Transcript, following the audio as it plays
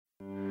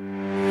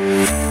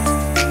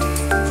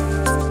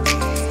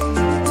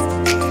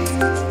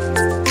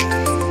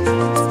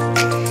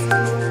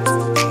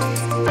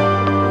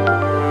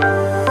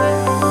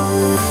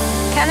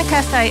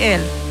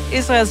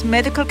Israel's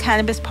Medical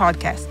Cannabis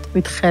Podcast.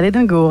 With Khalid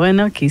Angur and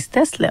Narkis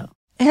Tesler.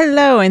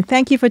 Hello, and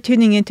thank you for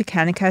tuning in to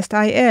Cannacast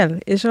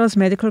IL, Israel's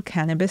Medical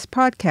Cannabis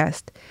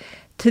Podcast.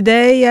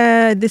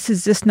 Today, this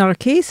is just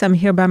Narkis. I'm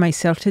here by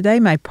myself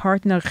today. My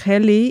partner,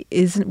 Heli,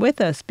 isn't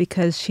with us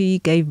because she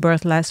gave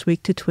birth last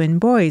week to twin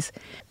boys.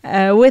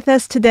 With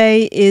us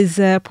today is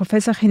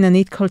Professor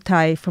Chinanit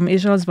Koltai from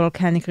Israel's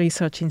Volcanic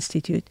Research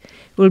Institute.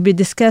 We'll be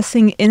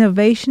discussing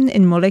innovation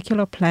in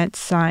molecular plant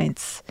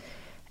science.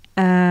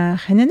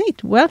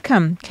 Chinanit,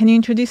 welcome. Can you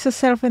introduce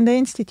yourself and the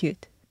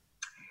Institute?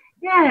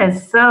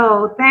 Yes,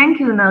 so thank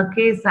you,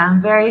 Narkis.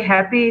 I'm very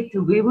happy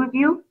to be with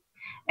you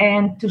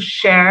and to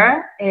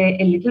share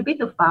a little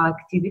bit of our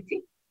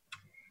activity.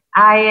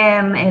 I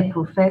am a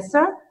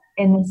professor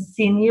and a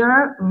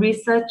senior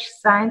research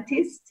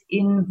scientist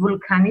in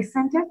Volcani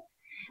Center.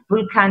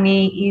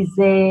 Volcani is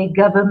a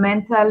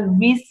governmental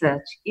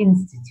research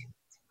institute,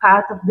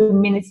 part of the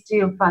Ministry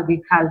of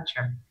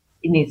Agriculture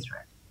in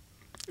Israel.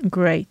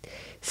 Great.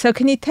 So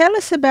can you tell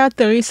us about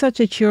the research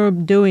that you're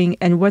doing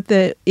and what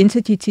the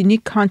Institute's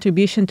unique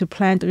contribution to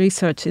plant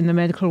research in the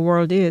medical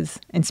world is,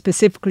 and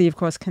specifically, of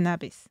course,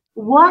 cannabis?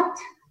 What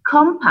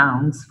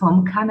compounds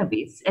from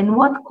cannabis and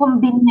what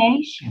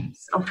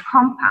combinations of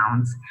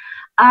compounds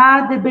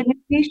are the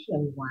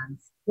beneficial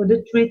ones for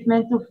the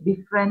treatment of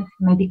different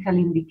medical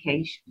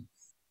indications?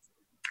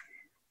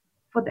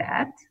 For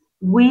that,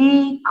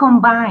 we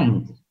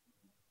combined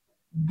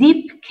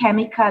deep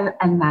chemical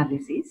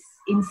analysis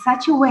in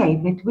such a way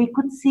that we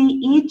could see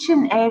each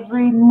and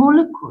every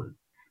molecule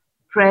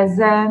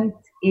present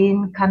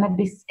in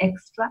cannabis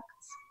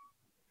extracts.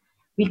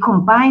 We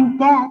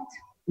combined that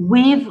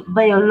with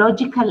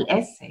biological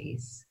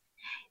assays.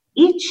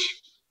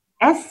 Each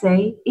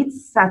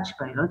such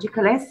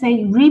biological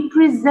assay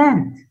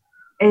represents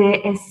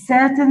a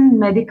certain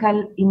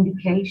medical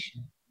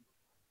indication.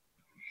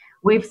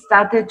 We've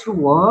started to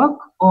work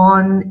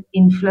on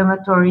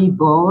inflammatory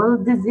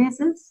bowel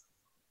diseases,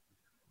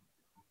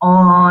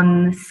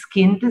 on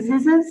skin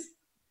diseases,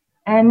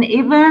 and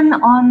even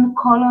on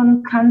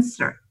colon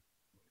cancer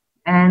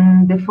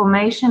and the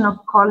formation of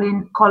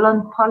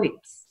colon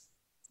polyps.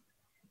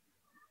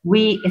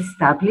 We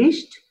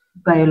established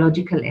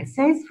biological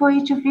assays for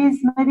each of these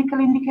medical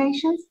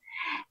indications,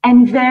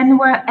 and then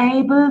were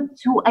able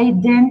to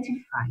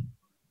identify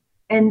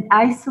and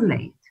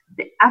isolate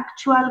the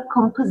actual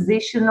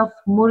composition of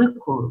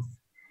molecules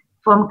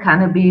from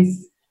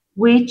cannabis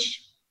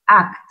which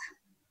act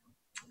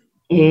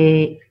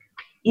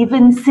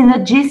even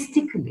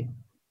synergistically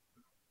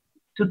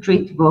to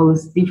treat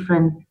those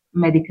different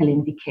medical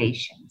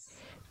indications.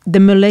 The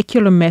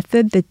molecular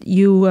method that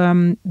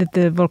that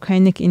the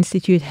Volcanic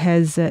Institute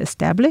has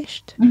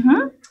established?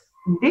 Mm-hmm.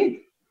 Indeed.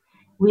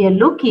 We are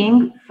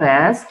looking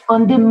first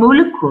on the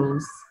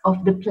molecules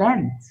of the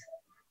plant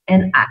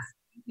and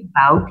asking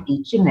about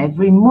each and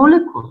every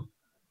molecule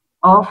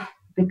of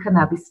the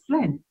cannabis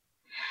plant.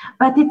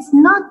 But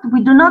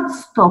we do not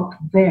stop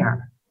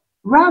there.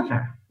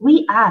 Rather,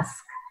 we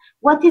ask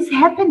what is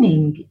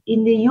happening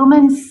in the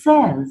human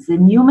cells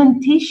and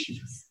human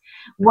tissues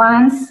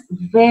once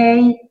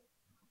they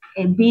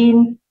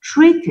being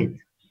treated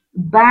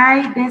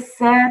by the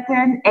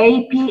certain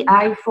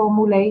API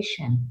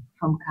formulation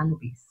from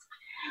cannabis.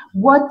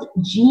 What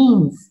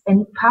genes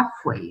and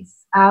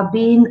pathways are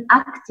being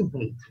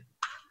activated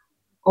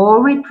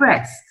or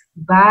repressed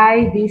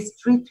by this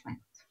treatment?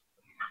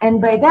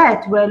 And by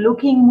that, we're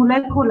looking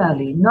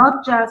molecularly,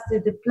 not just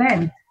at the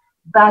plant,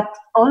 but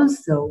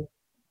also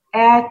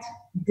at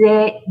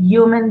the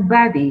human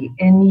body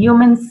and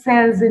human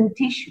cells and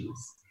tissues.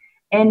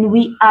 And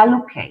we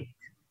allocate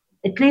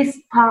at least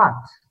part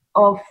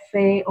of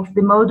the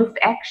mode of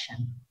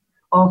action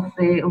of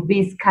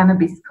these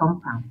cannabis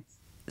compounds.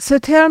 So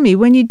tell me,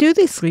 when you do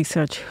this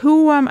research,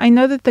 I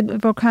know that the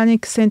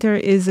Volcanic Center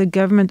is a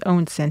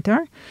government-owned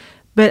center,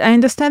 but I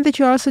understand that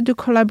you also do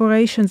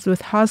collaborations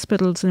with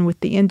hospitals and with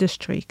the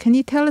industry. Can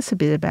you tell us a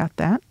bit about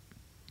that?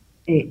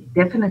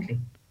 Definitely.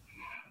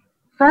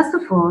 First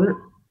of all,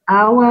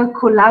 our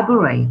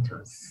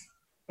collaborators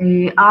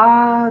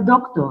are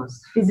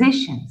doctors,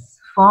 physicians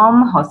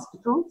from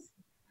hospitals.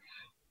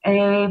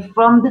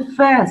 From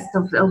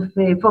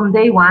from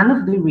day one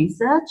of the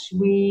research,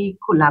 we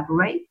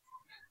collaborate.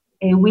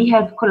 We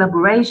have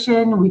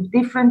collaboration with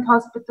different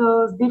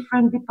hospitals,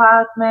 different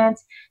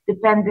departments,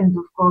 dependent,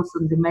 of course,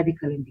 on the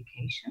medical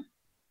indication.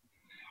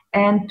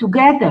 And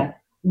together,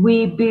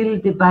 we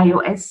build the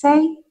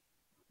bioassay,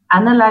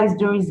 analyze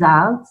the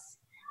results,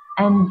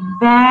 and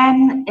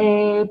then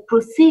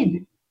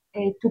proceed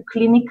to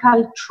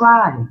clinical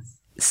trials.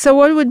 So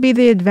what would be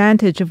the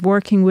advantage of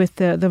working with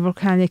the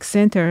Volcanic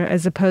Center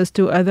as opposed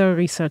to other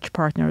research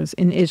partners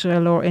in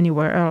Israel or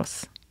anywhere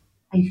else?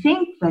 I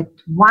think that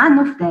one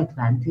of the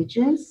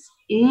advantages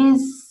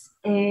is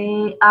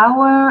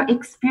our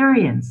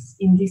experience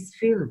in this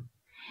field.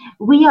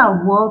 We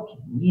are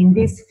working in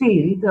this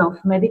field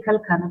of medical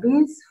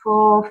cannabis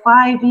for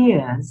 5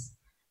 years.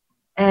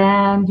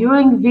 And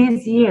during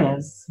these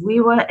years,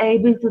 we were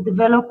able to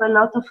develop a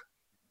lot of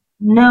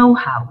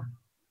know-how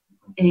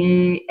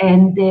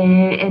and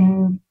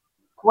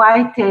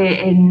quite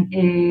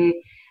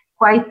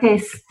a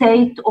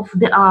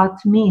state-of-the-art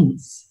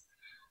means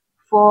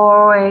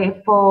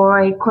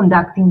for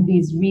conducting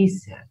this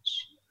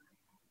research.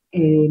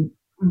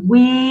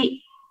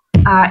 We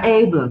are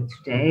able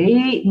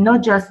today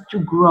not just to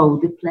grow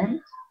the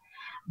plant,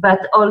 but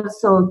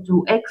also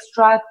to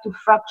extract, to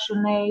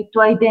fractionate,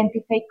 to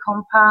identify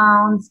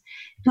compounds,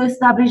 to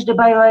establish the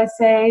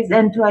bioassays,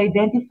 and to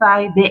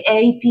identify the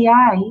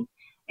API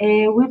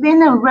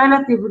within a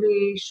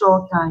relatively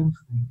short time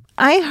frame.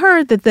 I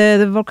heard that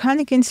the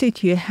Volcanic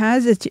Institute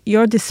has at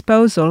your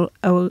disposal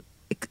a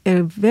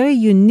very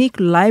unique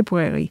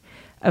library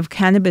of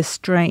cannabis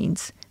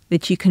strains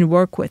that you can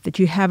work with, that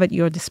you have at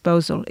your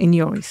disposal in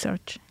your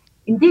research.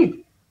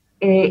 Indeed.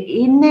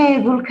 In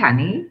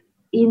Volcani,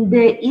 in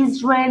the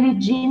Israeli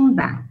Gene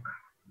Bank,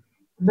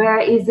 there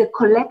is a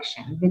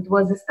collection that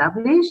was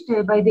established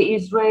by the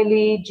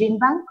Israeli Gene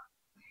Bank,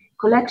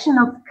 collection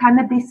of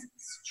cannabis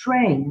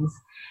strains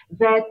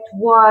that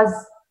was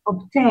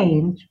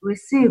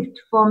received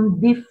from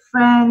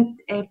different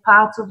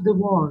parts of the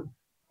world.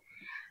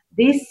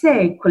 This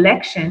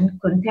collection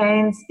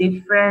contains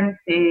different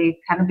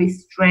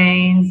cannabis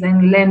strains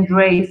and land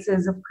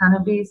races of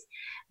cannabis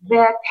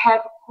that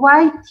have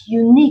quite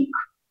unique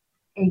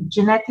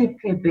genetic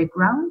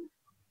background.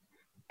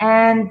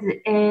 And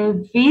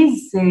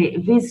these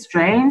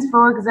strains,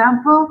 for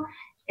example,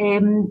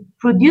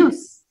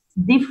 produce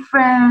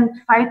different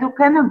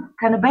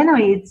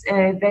phytocannabinoids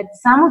that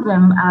some of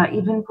them are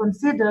even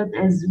considered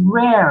as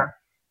rare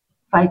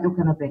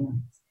phytocannabinoids.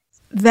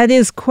 That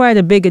is quite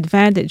a big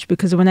advantage,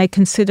 because when I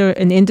consider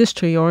an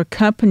industry or a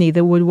company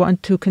that would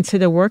want to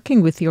consider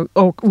working with you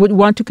or would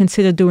want to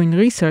consider doing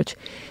research,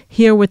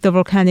 here with the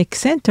Volcanic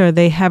Center,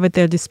 they have at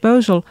their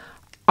disposal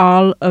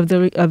all of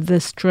the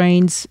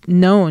strains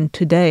known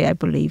today, I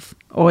believe,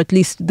 or at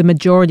least the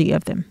majority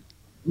of them.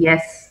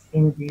 Yes,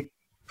 indeed.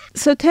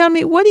 So tell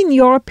me, what in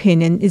your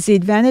opinion is the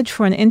advantage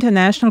for an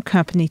international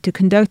company to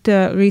conduct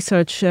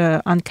research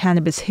on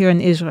cannabis here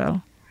in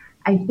Israel?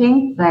 I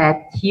think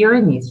that here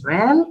in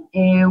Israel,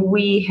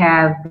 we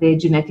have the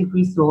genetic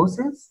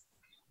resources,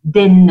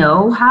 the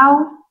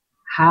know-how,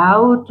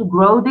 how to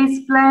grow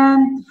this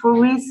plant for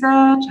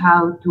research,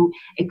 how to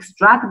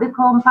extract the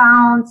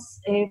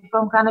compounds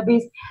from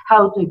cannabis,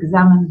 how to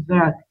examine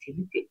their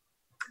activity.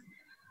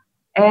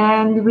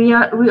 And we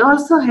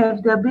also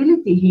have the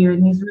ability here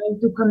in Israel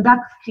to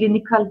conduct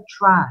clinical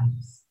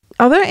trials.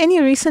 Are there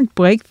any recent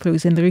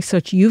breakthroughs in the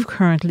research you've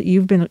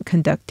been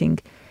conducting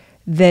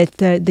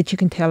that you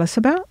can tell us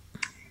about?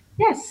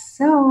 Yes,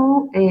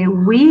 so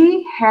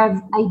we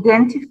have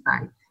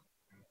identified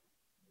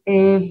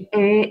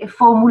a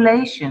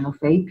formulation of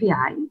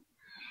API,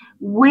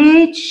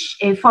 which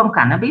from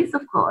cannabis,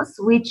 of course,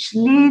 which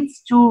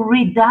leads to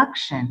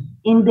reduction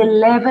in the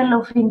level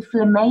of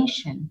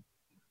inflammation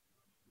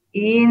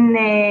in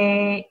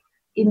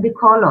the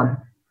colon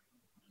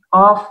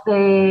of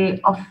the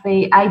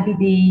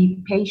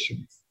IBD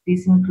patients.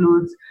 This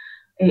includes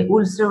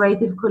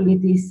ulcerative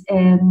colitis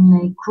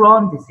and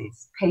Crohn's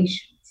disease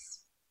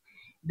patients.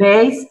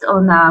 Based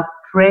on our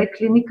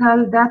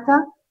preclinical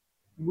data,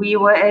 we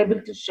were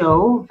able to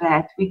show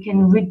that we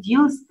can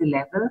reduce the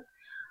level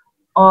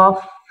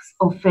of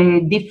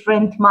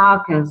different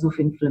markers of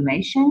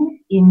inflammation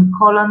in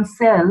colon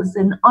cells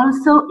and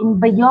also in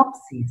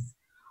biopsies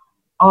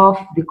of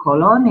the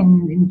colon,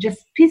 in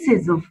just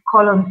pieces of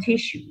colon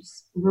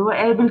tissues. We were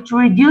able to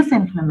reduce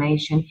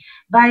inflammation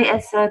by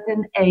a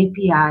certain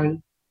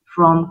API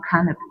from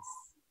cannabis.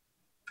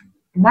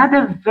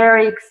 Another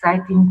very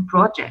exciting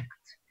project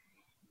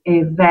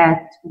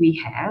that we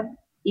have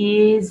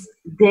is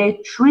the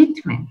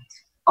treatment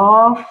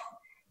of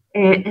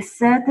a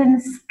certain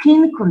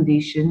skin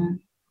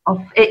condition,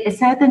 of a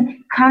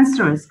certain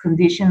cancerous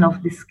condition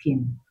of the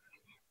skin.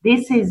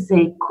 This is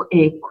a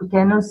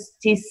cutaneous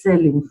T-cell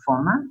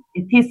lymphoma,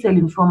 a T-cell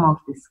lymphoma of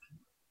the skin.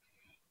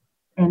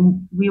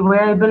 And we were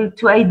able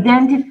to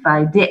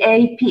identify the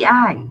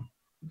API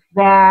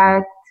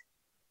that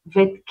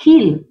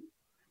kill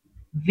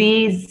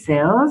these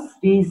cells,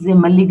 these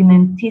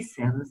malignant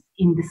T-cells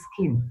in the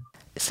skin.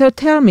 So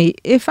tell me,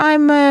 if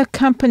I'm a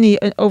company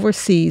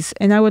overseas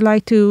and I would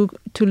like to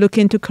look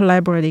into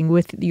collaborating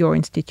with your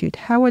institute,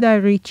 how would I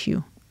reach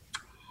you?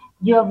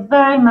 You're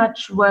very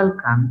much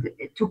welcome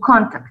to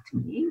contact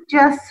me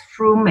just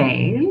through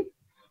mail,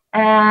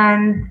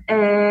 and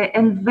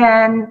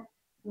then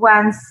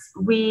once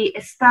we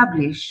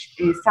establish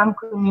some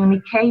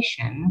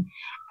communication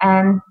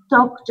and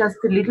talk just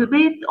a little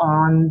bit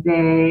on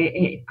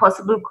the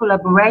possible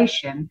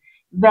collaboration,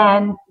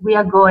 then we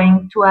are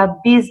going to a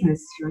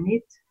business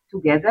unit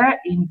together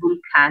in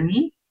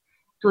Volcani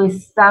to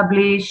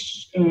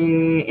establish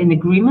an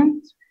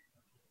agreement.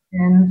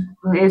 And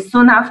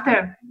soon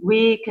after,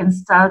 we can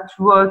start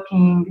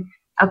working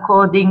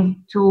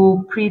according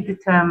to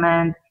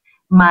predetermined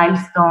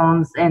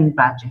milestones and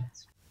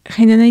budgets.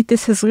 Chinanit,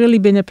 this has really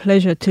been a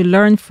pleasure to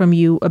learn from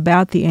you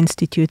about the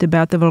Institute,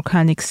 about the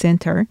Volcanic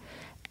Center,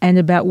 and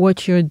about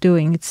what you're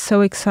doing. It's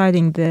so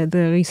exciting, the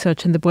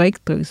research and the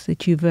breakthroughs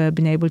that you've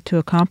been able to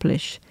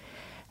accomplish.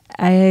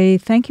 I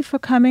thank you for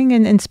coming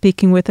and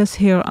speaking with us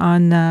here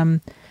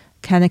on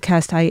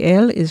Cannacast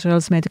IL,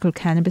 Israel's Medical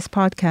Cannabis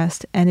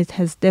Podcast, and it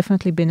has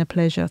definitely been a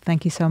pleasure.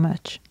 Thank you so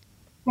much.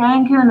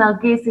 Thank you,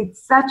 Nargis.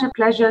 It's such a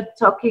pleasure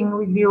talking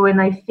with you,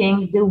 and I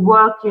think the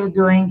work you're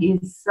doing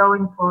is so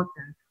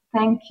important.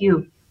 Thank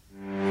you.